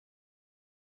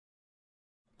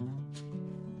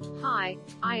Hi,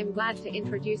 I am glad to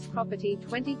introduce property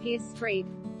 20 Pearce Street,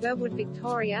 Burwood,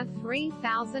 Victoria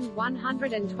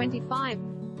 3125.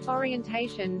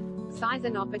 Orientation, size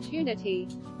and opportunity.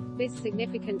 This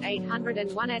significant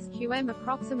 801 SQM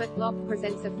approximate block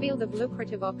presents a field of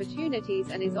lucrative opportunities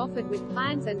and is offered with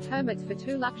plans and permits for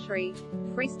 2 luxury,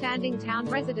 freestanding town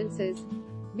residences,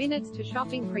 minutes to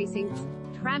shopping precincts,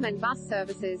 tram and bus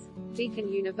services,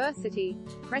 Deakin University,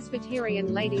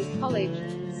 Presbyterian Ladies College,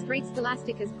 Street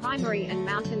Scholastica's primary and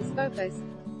Mountain Scopus.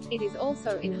 It is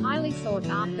also in highly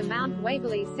sought-after Mount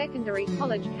Waverley Secondary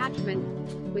College catchment.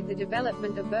 With the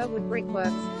development of Burwood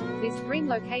Brickworks, this dream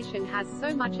location has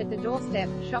so much at the doorstep: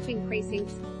 shopping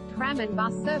precincts, tram and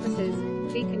bus services,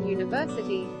 Deakin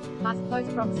University, plus close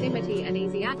proximity and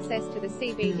easy access to the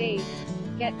CBD.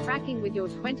 Get cracking with your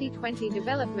 2020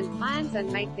 development plans and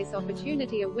make this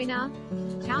opportunity a winner.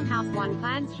 Townhouse 1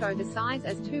 plans show the size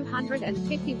as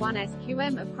 251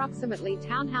 SQM approximately.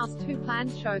 Townhouse 2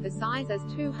 plans show the size as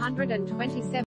 227